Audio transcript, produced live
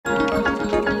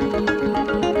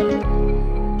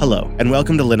Hello, and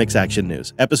welcome to Linux Action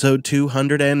News, episode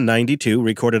 292,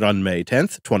 recorded on May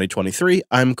 10th, 2023.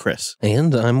 I'm Chris.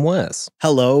 And I'm Wes.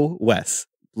 Hello, Wes.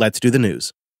 Let's do the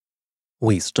news.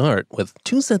 We start with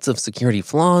two sets of security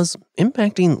flaws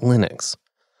impacting Linux.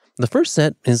 The first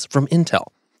set is from Intel,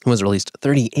 who has released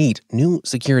 38 new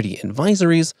security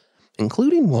advisories,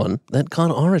 including one that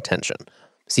caught our attention,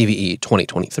 CVE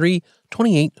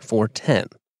 2023-28410.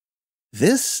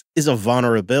 This is a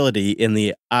vulnerability in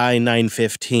the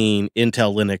i915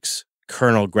 Intel Linux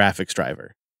kernel graphics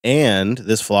driver, and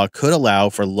this flaw could allow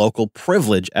for local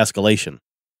privilege escalation.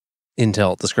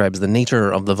 Intel describes the nature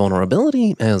of the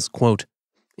vulnerability as, quote,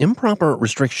 improper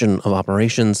restriction of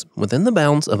operations within the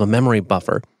bounds of a memory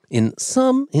buffer in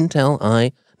some Intel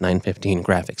i915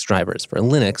 graphics drivers for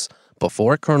Linux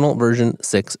before kernel version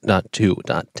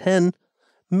 6.2.10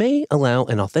 may allow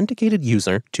an authenticated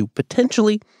user to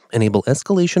potentially enable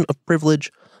escalation of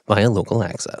privilege via local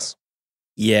access.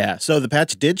 Yeah, so the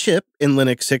patch did ship in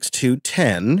Linux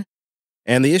 6.2.10,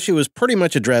 and the issue was pretty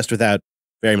much addressed without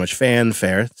very much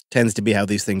fanfare. It tends to be how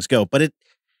these things go, but it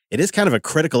is kind of a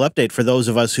critical update for those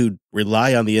of us who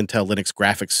rely on the Intel Linux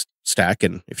graphics stack,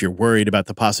 and if you're worried about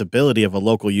the possibility of a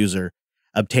local user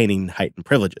obtaining heightened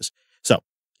privileges. So,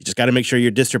 you just got to make sure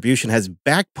your distribution has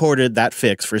backported that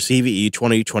fix for CVE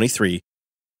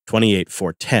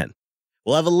 2023-28410.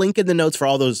 We'll have a link in the notes for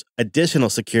all those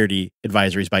additional security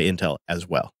advisories by Intel as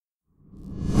well.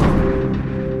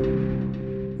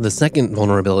 The second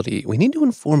vulnerability we need to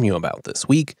inform you about this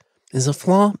week is a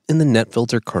flaw in the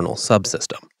NetFilter kernel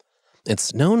subsystem.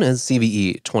 It's known as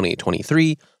CVE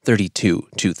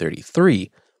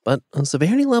 2023-32233, but a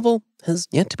severity level has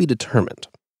yet to be determined.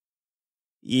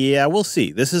 Yeah, we'll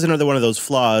see. This is another one of those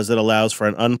flaws that allows for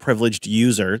an unprivileged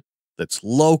user that's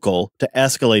local to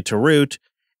escalate to root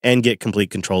and get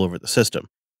complete control over the system.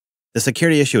 The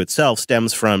security issue itself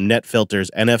stems from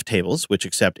NetFilter's NF tables, which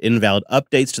accept invalid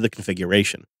updates to the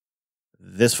configuration.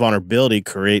 This vulnerability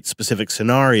creates specific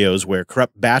scenarios where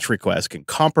corrupt batch requests can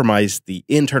compromise the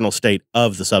internal state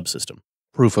of the subsystem.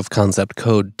 Proof of concept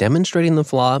code demonstrating the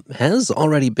flaw has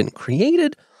already been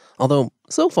created, although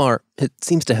so far it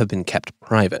seems to have been kept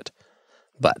private.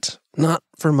 But not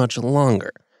for much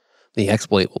longer. The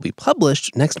exploit will be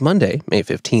published next Monday, May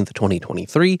 15th,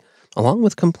 2023, along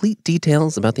with complete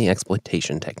details about the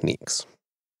exploitation techniques.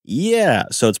 Yeah,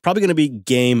 so it's probably going to be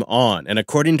game on. And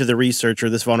according to the researcher,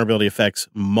 this vulnerability affects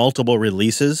multiple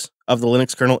releases of the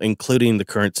Linux kernel, including the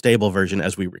current stable version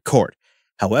as we record.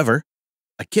 However,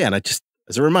 again, as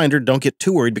a reminder, don't get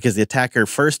too worried because the attacker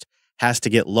first has to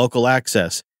get local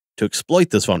access to exploit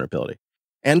this vulnerability.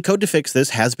 And code to fix this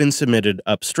has been submitted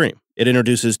upstream. It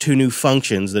introduces two new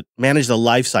functions that manage the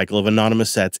lifecycle of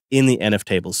anonymous sets in the NF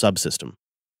table subsystem.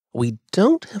 We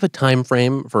don't have a time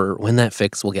frame for when that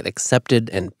fix will get accepted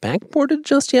and backported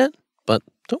just yet, but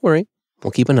don't worry, we'll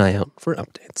keep an eye out for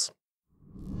updates.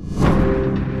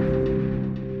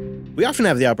 We often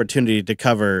have the opportunity to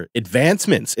cover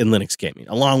advancements in Linux gaming,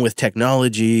 along with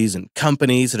technologies and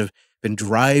companies that have been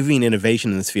driving innovation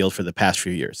in this field for the past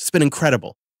few years. It's been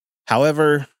incredible.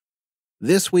 However,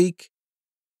 this week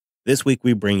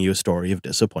we bring you a story of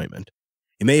disappointment.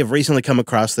 You may have recently come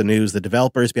across the news that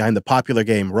developers behind the popular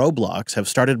game Roblox have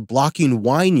started blocking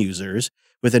Wine users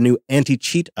with a new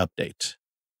anti-cheat update.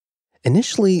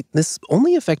 Initially, this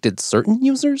only affected certain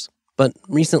users, but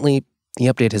recently, the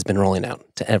update has been rolling out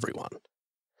to everyone.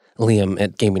 Liam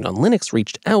at Gaming on Linux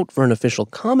reached out for an official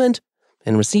comment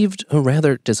and received a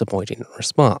rather disappointing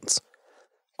response.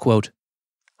 Quote,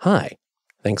 "Hi,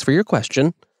 thanks for your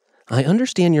question. I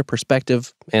understand your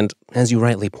perspective, and as you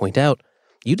rightly point out,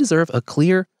 you deserve a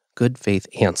clear, good faith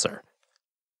answer.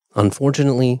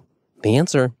 Unfortunately, the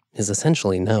answer is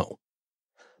essentially no.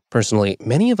 Personally,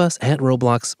 many of us at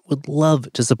Roblox would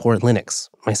love to support Linux,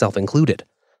 myself included.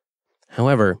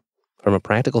 However, from a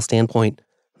practical standpoint,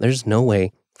 there's no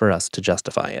way for us to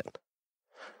justify it.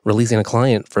 Releasing a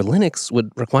client for Linux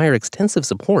would require extensive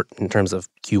support in terms of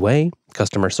QA,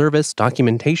 customer service,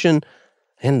 documentation,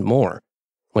 and more,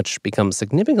 which becomes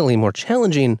significantly more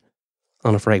challenging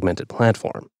on a fragmented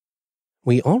platform.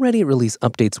 We already release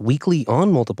updates weekly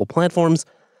on multiple platforms.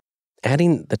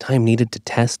 Adding the time needed to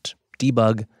test,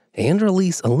 debug, and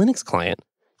release a Linux client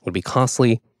would be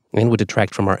costly and would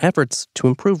detract from our efforts to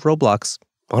improve Roblox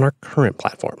on our current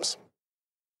platforms."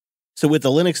 So with the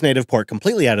Linux native port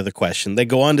completely out of the question, they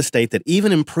go on to state that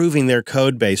even improving their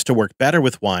code base to work better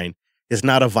with Wine is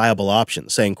not a viable option,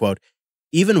 saying, quote,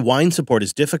 "Even Wine support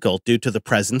is difficult due to the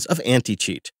presence of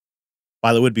anti-cheat.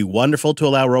 While it would be wonderful to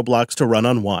allow Roblox to run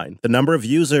on Wine, the number of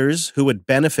users who would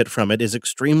benefit from it is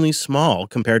extremely small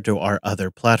compared to our other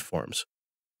platforms.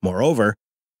 Moreover,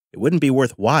 it wouldn't be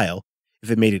worthwhile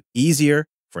if it made it easier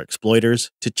for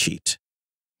exploiters to cheat.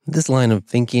 This line of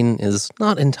thinking is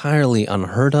not entirely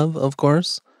unheard of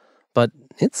course, but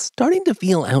it's starting to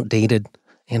feel outdated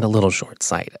and a little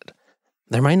short-sighted.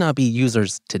 There might not be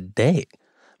users today,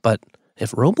 but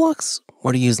if Roblox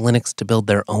were to use Linux to build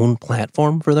their own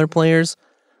platform for their players,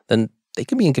 then they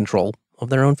could be in control of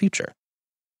their own future.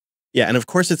 Yeah, and of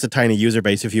course it's a tiny user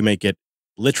base if you make it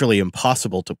literally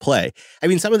impossible to play. I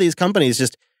mean, some of these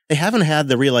companies they haven't had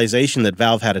the realization that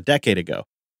Valve had a decade ago.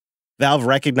 Valve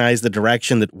recognized the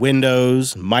direction that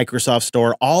Windows, Microsoft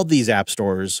Store, all these app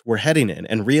stores were heading in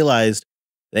and realized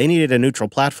they needed a neutral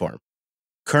platform.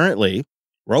 Currently,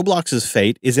 Roblox's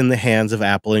fate is in the hands of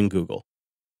Apple and Google.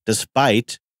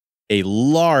 Despite a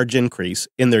large increase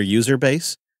in their user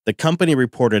base, the company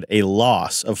reported a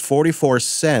loss of 44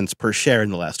 cents per share in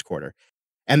the last quarter,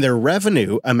 and their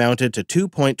revenue amounted to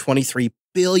 $2.23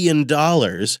 billion,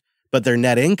 but their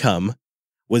net income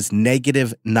was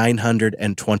negative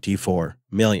 $924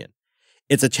 million.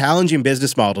 It's a challenging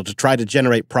business model to try to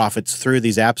generate profits through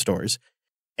these app stores,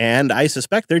 and I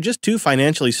suspect they're just too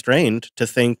financially strained to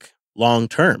think long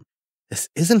term. This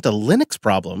isn't a Linux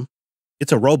problem,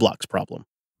 it's a Roblox problem.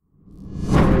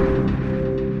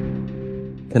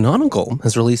 Canonical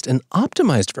has released an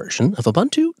optimized version of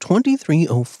Ubuntu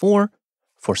 2304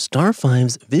 for Star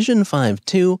 5's Vision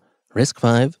 5.2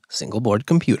 RISC-V single-board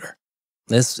computer.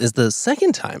 This is the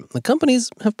second time the companies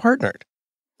have partnered.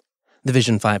 The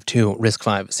Vision 5.2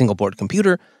 RISC-V single-board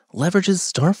computer leverages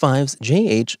Star 5's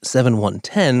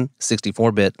JH7110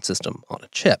 64-bit system on a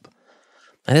chip.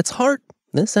 At its heart,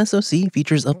 this SoC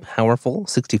features a powerful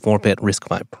 64-bit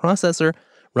RISC-V processor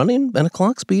running at a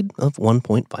clock speed of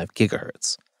 1.5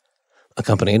 gigahertz,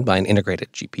 accompanied by an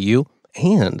integrated GPU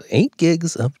and 8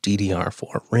 gigs of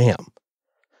DDR4 RAM.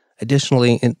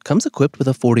 Additionally, it comes equipped with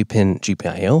a 40-pin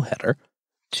GPIO header,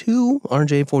 2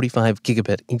 RJ45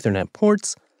 gigabit Ethernet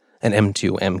ports, an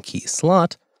M2M key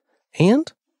slot,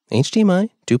 and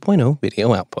HDMI 2.0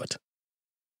 video output.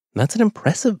 That's an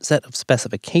impressive set of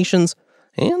specifications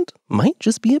and might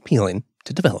just be appealing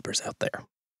to developers out there.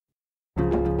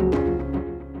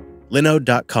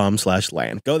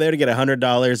 Linode.com/LAN. Go there to get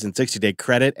 $100 in 60-day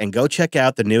credit and go check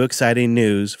out the new exciting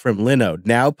news from Linode,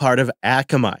 now part of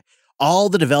Akamai. All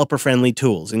the developer-friendly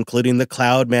tools, including the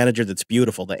cloud manager that's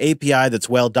beautiful, the API that's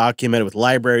well-documented with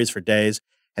libraries for days,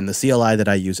 and the CLI that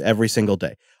I use every single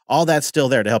day. All that's still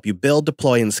there to help you build,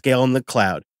 deploy, and scale in the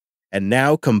cloud. And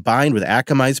now, combined with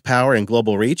Akamai's power and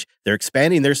global reach, they're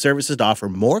expanding their services to offer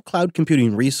more cloud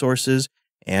computing resources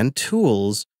and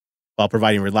tools while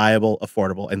providing reliable,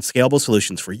 affordable, and scalable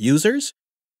solutions for users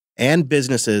and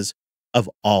businesses of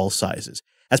all sizes.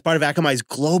 As part of Akamai's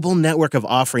global network of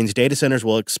offerings, data centers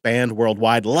will expand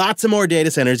worldwide. Lots of more data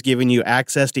centers giving you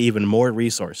access to even more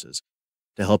resources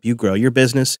to help you grow your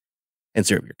business and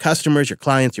serve your customers, your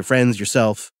clients, your friends,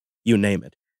 yourself, you name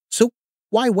it. So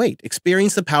why wait?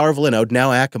 Experience the power of Linode,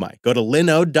 now Akamai. Go to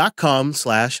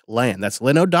linode.com/LAN. That's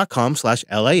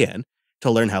linode.com/LAN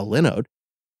to learn how Linode,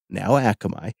 now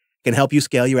Akamai, can help you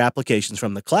scale your applications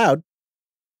from the cloud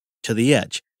to the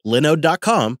edge.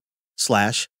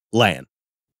 Linode.com/LAN.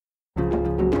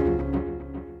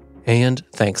 And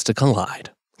thanks to Collide.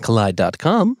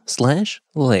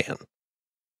 Collide.com/LAN.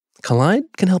 Collide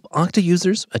can help Okta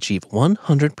users achieve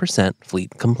 100%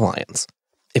 fleet compliance.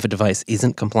 If a device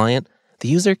isn't compliant, the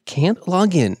user can't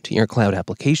log in to your cloud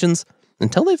applications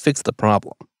until they've fixed the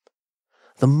problem.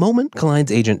 The moment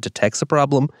Collide's agent detects a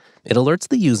problem, it alerts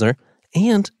the user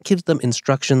and gives them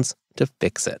instructions to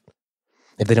fix it.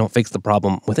 If they don't fix the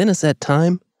problem within a set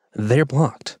time, they're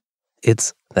blocked.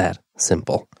 It's that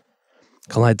simple.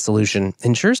 Collide's solution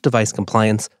ensures device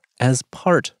compliance as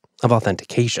part of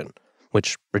authentication,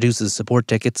 which reduces support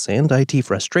tickets and IT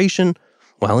frustration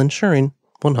while ensuring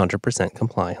 100%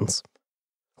 compliance.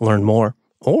 Learn more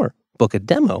or book a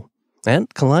demo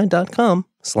at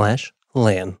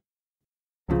collide.com/LAN.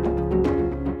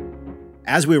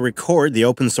 As we record, the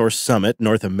Open Source Summit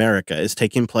North America is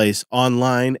taking place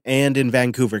online and in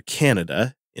Vancouver,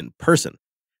 Canada, in person.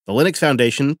 The Linux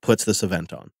Foundation puts this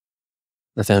event on.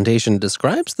 The Foundation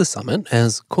describes the summit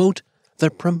as, quote, the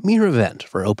premier event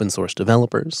for open source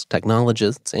developers,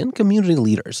 technologists, and community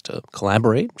leaders to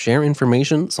collaborate, share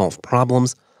information, solve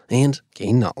problems, and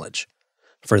gain knowledge,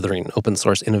 furthering open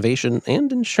source innovation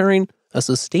and ensuring a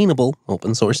sustainable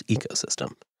open source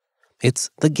ecosystem. It's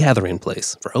the gathering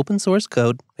place for open source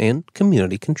code and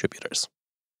community contributors.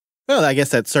 Well, I guess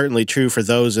that's certainly true for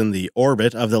those in the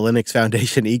orbit of the Linux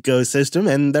Foundation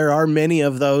ecosystem, and there are many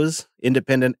of those,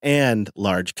 independent and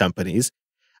large companies.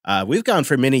 We've gone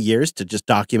for many years to just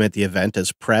document the event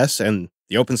as press, and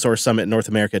the Open Source Summit North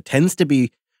America tends to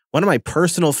be One of my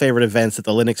personal favorite events that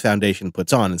the Linux Foundation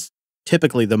puts on is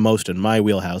typically the most in my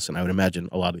wheelhouse, and I would imagine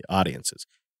a lot of the audiences.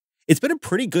 It's been a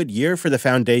pretty good year for the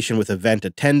foundation with event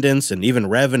attendance and even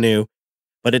revenue,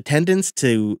 but attendance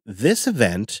to this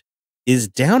event is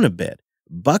down a bit,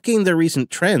 bucking the recent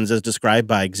trends as described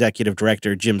by Executive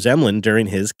Director Jim Zemlin during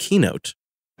his keynote.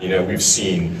 We've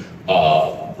seen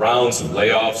rounds of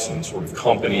layoffs and sort of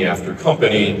company after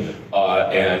company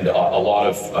and a lot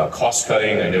of cost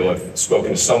cutting. I know I've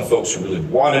spoken to some folks who really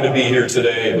wanted to be here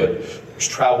today, but there's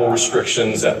travel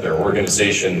restrictions at their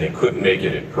organization. They couldn't make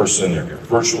it in person. They're here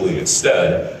virtually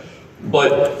instead.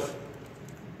 But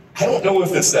I don't know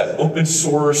if it's that open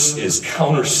source is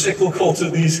counter-cyclical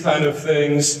to these kind of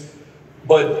things,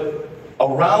 but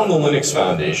around the Linux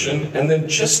Foundation, and then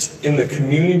just in the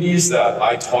communities that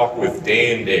I talk with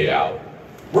day in, day out,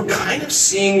 we're kind of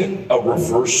seeing a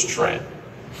reverse trend.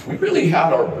 We really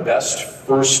had our best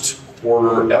first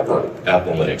quarter ever at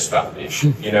the Linux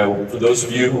Foundation. For those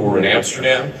of you who were in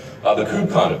Amsterdam, the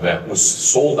KubeCon event was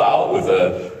sold out with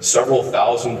a several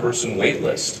thousand person wait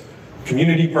list.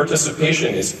 Community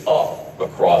participation is up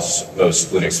across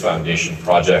most Linux Foundation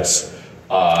projects.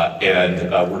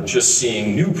 We're just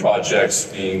seeing new projects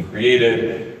being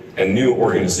created and new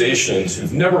organizations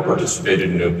who've never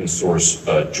participated in open source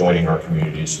joining our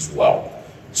communities as well.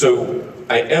 So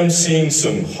I am seeing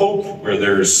some hope where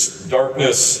there's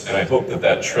darkness, and I hope that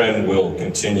that trend will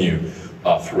continue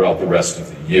throughout the rest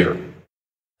of the year.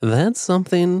 That's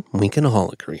something we can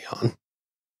all agree on.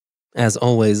 As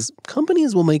always,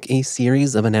 companies will make a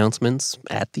series of announcements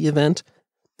at the event.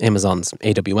 Amazon's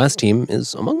AWS team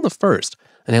is among the first,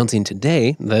 announcing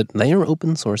today that they are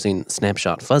open sourcing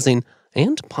snapshot fuzzing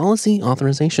and policy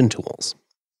authorization tools.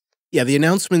 Yeah, the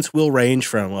announcements will range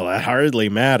from, well, that hardly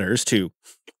matters, to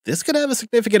this could have a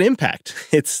significant impact.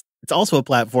 It's also a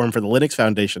platform for the Linux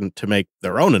Foundation to make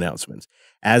their own announcements,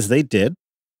 as they did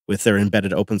with their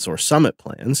embedded open source summit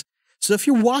plans. So if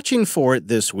you're watching for it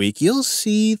this week, you'll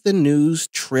see the news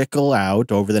trickle out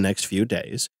over the next few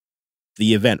days.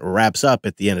 The event wraps up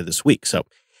at the end of this week, so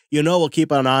we'll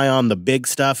keep an eye on the big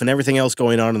stuff and everything else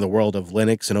going on in the world of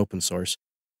Linux and open source.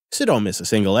 So don't miss a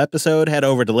single episode. Head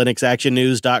over to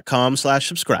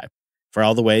linuxactionnews.com/subscribe for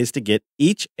all the ways to get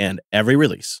each and every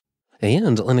release.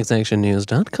 And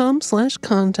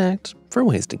linuxactionnews.com/contact for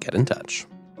ways to get in touch.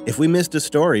 If we missed a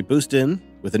story, boost in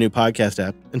with a new podcast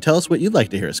app and tell us what you'd like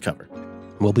to hear us cover.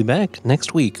 We'll be back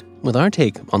next week with our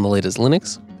take on the latest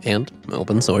Linux and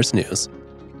open source news.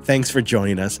 Thanks for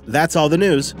joining us. That's all the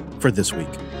news for this week.